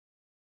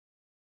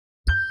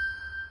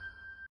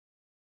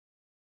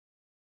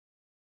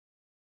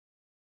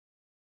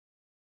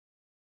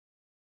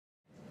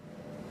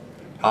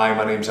Hi,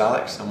 my name's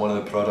Alex. I'm one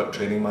of the product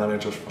training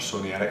managers for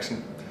Sony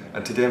Ericsson,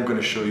 and today I'm going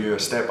to show you a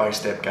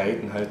step-by-step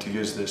guide on how to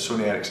use the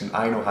Sony Ericsson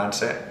Aino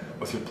handset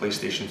with your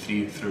PlayStation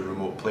 3 through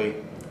Remote Play.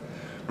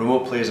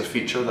 Remote Play is a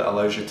feature that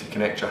allows you to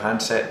connect your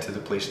handset to the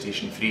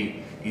PlayStation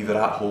 3 either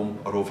at home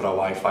or over a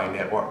Wi-Fi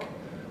network.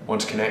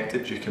 Once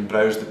connected, you can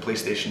browse the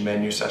PlayStation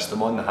menu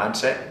system on the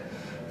handset,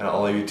 and it'll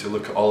allow you to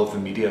look at all of the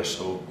media,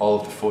 so all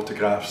of the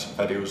photographs,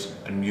 videos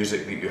and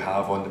music that you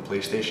have on the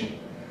PlayStation.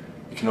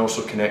 You can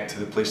also connect to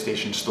the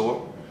PlayStation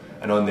Store,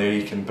 and on there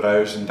you can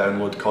browse and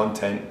download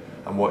content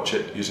and watch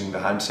it using the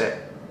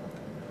handset.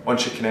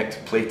 Once you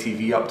connect Play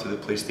TV up to the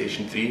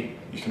PlayStation 3,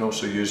 you can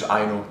also use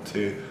Aino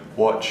to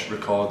watch,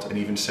 record and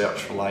even search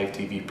for live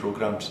TV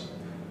programs.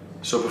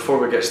 So before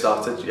we get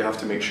started, you have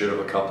to make sure of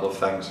a couple of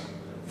things.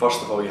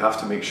 First of all, you have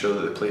to make sure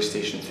that the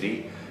PlayStation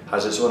 3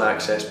 has its own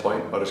access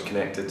point or is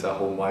connected to a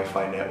home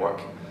Wi-Fi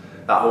network.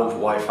 That home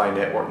Wi-Fi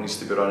network needs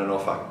to be running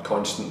off a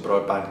constant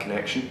broadband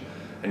connection,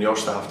 and you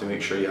also have to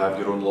make sure you have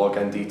your own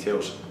login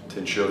details to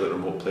ensure that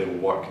Remote Play will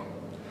work.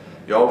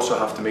 You also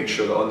have to make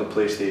sure that on the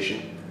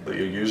PlayStation that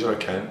your user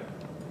account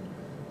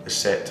is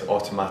set to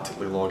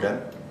automatically log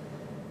in.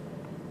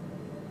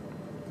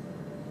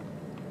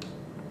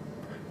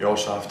 You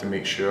also have to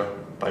make sure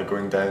by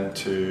going down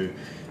to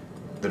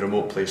the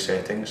Remote Play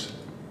settings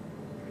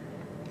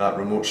that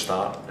Remote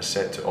Start is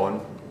set to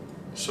on,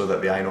 so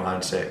that the Aino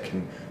handset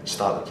can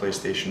start the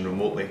PlayStation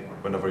remotely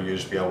whenever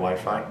used via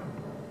Wi-Fi.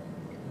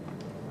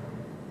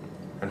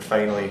 And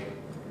finally,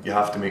 you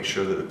have to make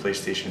sure that the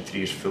PlayStation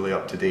 3 is fully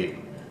up to date.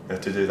 Now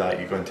to do that,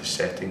 you go into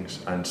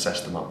Settings and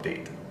System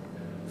Update.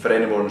 For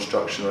any more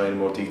instruction or any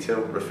more detail,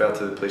 refer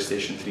to the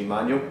PlayStation 3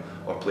 manual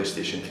or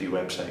PlayStation 3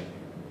 website.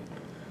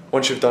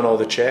 Once you've done all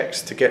the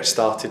checks, to get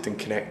started and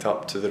connect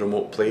up to the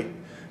Remote Play,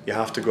 you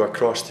have to go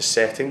across to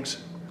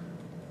Settings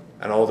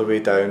and all the way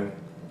down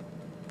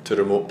to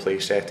Remote Play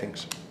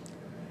Settings.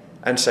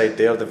 Inside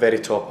there, the very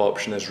top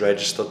option is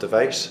Register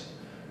Device.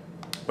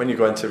 When you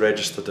go into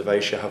Register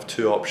Device, you have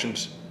two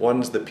options.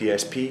 One's the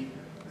PSP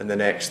and the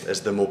next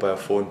is the mobile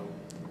phone.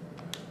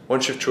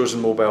 Once you've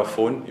chosen mobile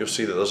phone, you'll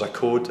see that there's a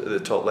code at the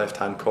top left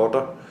hand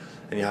corner,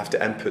 and you have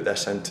to input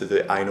this into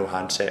the Aino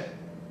handset.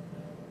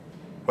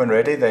 When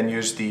ready, then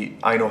use the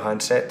Aino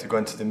handset to go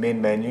into the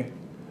main menu,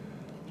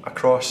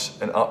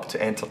 across and up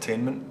to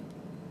Entertainment.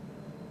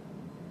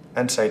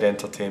 Inside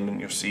Entertainment,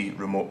 you'll see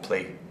Remote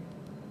Play.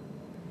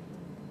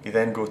 You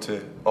then go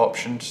to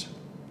Options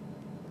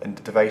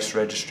and Device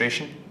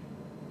Registration.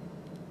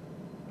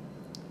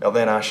 It'll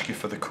then ask you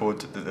for the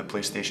code that the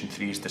PlayStation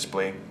 3 is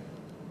displaying.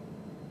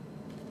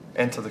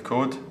 Enter the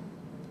code.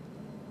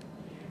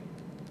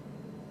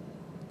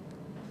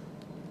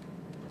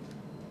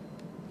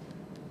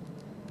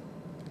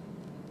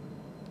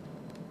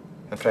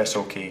 And press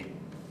OK.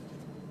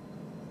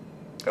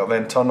 It'll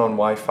then turn on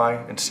Wi-Fi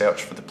and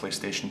search for the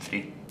PlayStation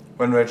 3.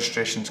 When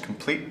registration is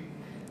complete,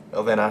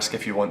 it'll then ask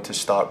if you want to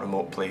start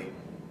Remote Play.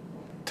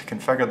 To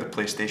configure the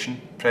PlayStation,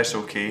 press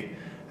OK,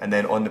 and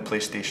then on the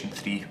PlayStation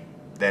 3,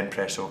 then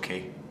press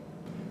OK.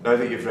 Now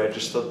that you've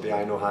registered the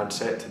Aino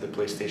handset to the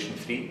PlayStation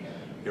 3,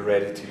 you're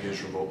ready to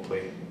use Remote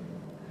Play.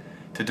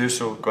 To do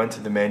so, go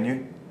into the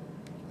menu,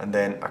 and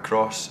then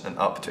across and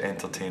up to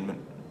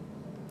Entertainment.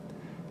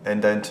 Then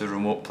down to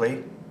Remote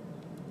Play,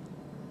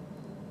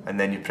 and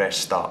then you press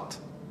Start.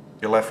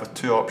 You're left with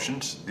two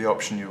options. The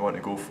option you want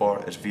to go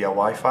for is via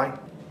Wi-Fi.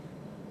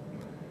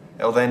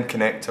 It'll then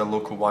connect to a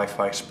local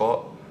Wi-Fi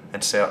spot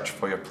and search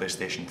for your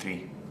PlayStation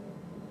 3.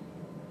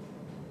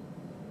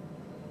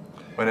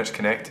 When it's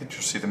connected,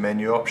 you'll see the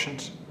menu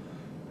options,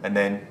 and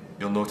then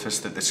you'll notice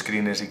that the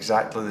screen is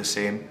exactly the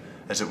same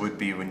as it would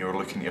be when you were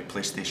looking at your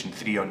PlayStation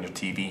 3 on your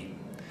TV.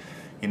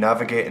 You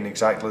navigate in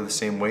exactly the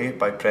same way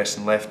by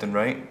pressing left and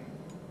right,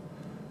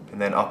 and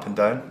then up and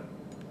down.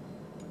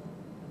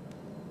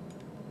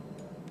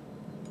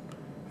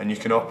 And you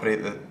can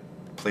operate the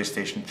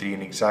PlayStation 3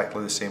 in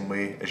exactly the same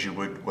way as you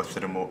would with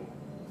the remote.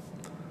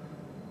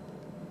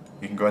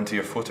 You can go into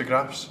your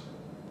photographs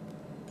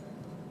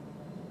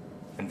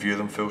and view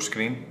them full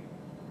screen.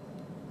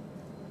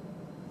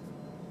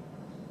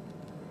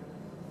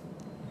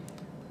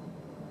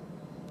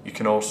 You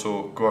can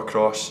also go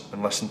across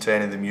and listen to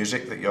any of the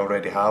music that you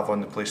already have on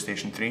the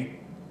PlayStation 3.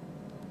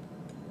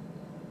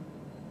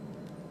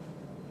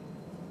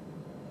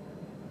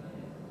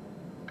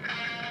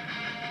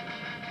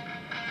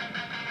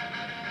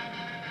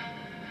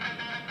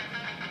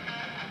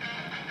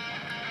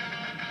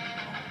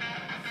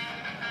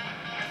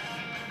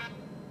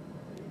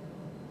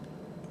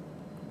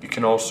 You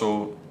can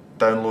also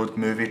download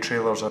movie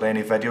trailers or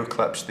any video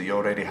clips that you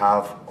already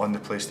have on the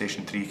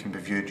PlayStation 3 can be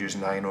viewed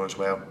using Aino as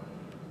well.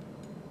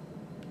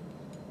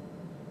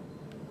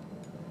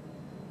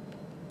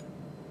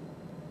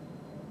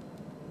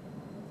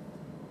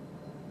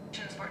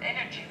 For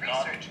energy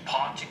research.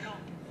 Particle?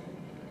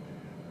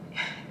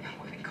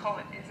 What we call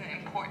it isn't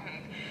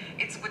important.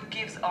 It's what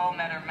gives all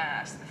matter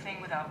mass, the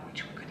thing without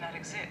which we could not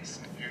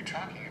exist. You're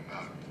talking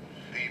about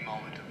the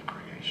moment of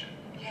creation.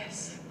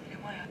 Yes, it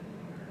was.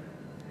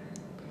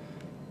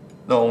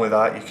 Not only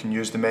that, you can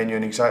use the menu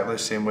in exactly the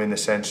same way, in the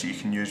sense that you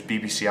can use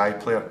BBC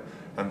iPlayer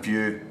and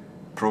view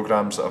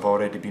programmes that have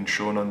already been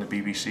shown on the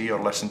BBC or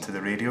listen to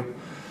the radio.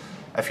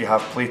 If you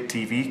have Play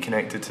TV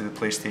connected to the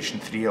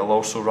PlayStation 3, it'll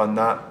also run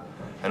that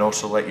and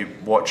also let you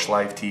watch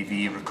live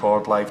TV,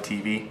 record live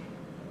TV.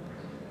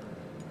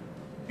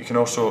 You can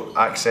also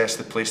access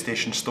the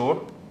PlayStation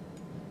Store.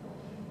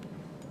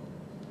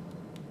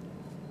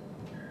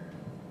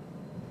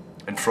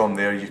 And from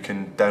there you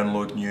can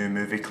download new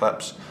movie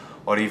clips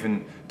or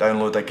even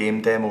download a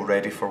game demo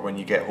ready for when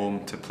you get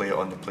home to play it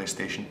on the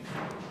PlayStation.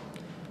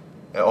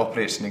 It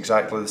operates in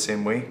exactly the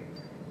same way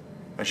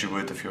as you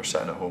would if you're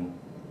sitting at home.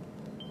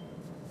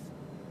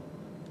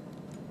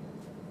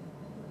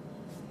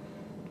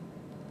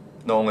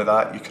 Not only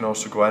that, you can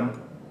also go in,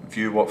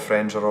 view what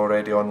friends are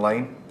already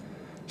online,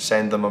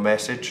 send them a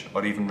message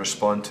or even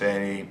respond to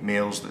any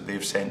mails that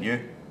they've sent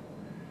you.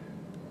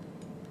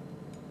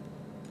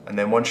 And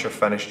then once you're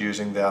finished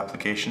using the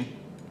application,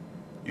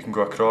 you can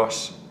go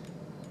across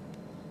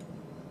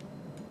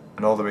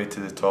and all the way to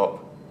the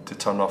top to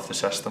turn off the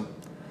system.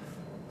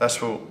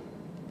 This will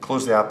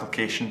close the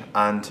application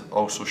and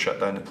also shut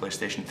down the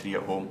PlayStation 3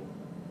 at home.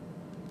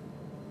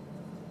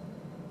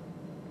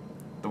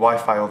 The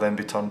Wi-Fi will then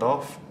be turned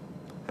off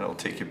and it will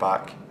take you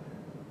back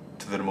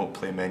to the remote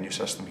play menu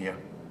system here.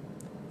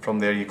 From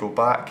there you go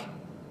back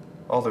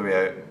all the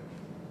way out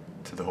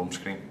to the home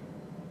screen.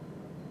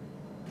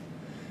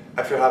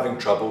 If you're having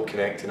trouble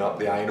connecting up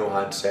the Aino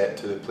handset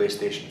to the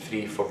PlayStation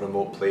 3 for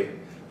remote play,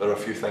 there are a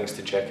few things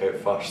to check out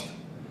first.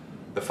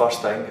 The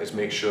first thing is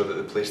make sure that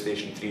the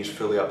PlayStation 3 is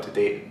fully up to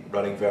date,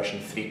 running version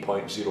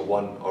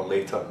 3.01 or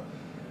later.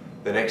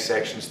 The next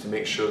section is to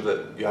make sure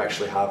that you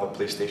actually have a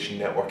PlayStation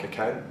Network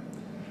account.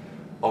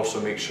 Also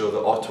make sure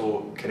that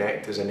Auto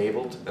Connect is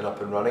enabled and up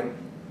and running.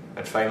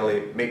 And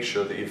finally, make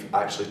sure that you've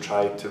actually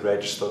tried to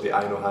register the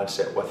Aino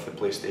handset with the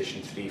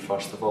PlayStation 3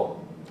 first of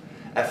all.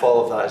 If all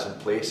of that is in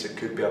place, it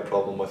could be a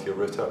problem with your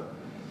router.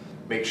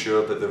 Make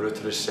sure that the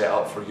router is set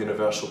up for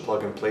universal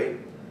plug and play.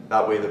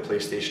 That way the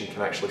PlayStation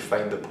can actually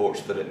find the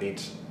ports that it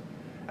needs.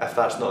 If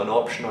that's not an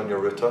option on your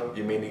router,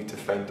 you may need to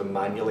find them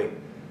manually.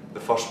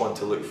 The first one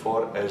to look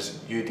for is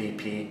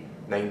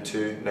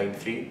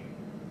UDP9293.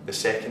 The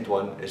second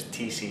one is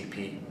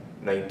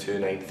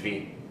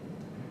TCP9293.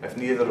 If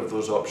neither of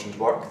those options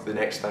work, the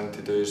next thing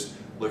to do is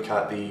look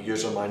at the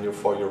user manual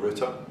for your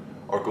router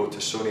or go to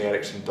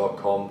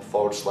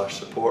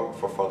sonyericsson.com/support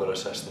for further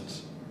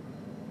assistance.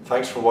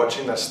 Thanks for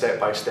watching this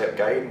step-by-step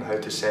guide on how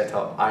to set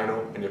up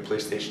Aino on your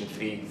PlayStation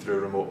 3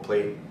 through remote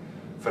play.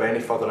 For any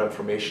further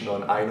information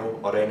on Aino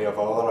or any of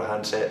our other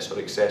handsets or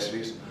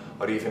accessories,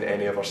 or even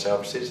any of our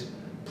services,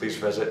 please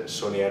visit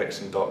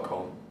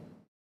sonyericsson.com.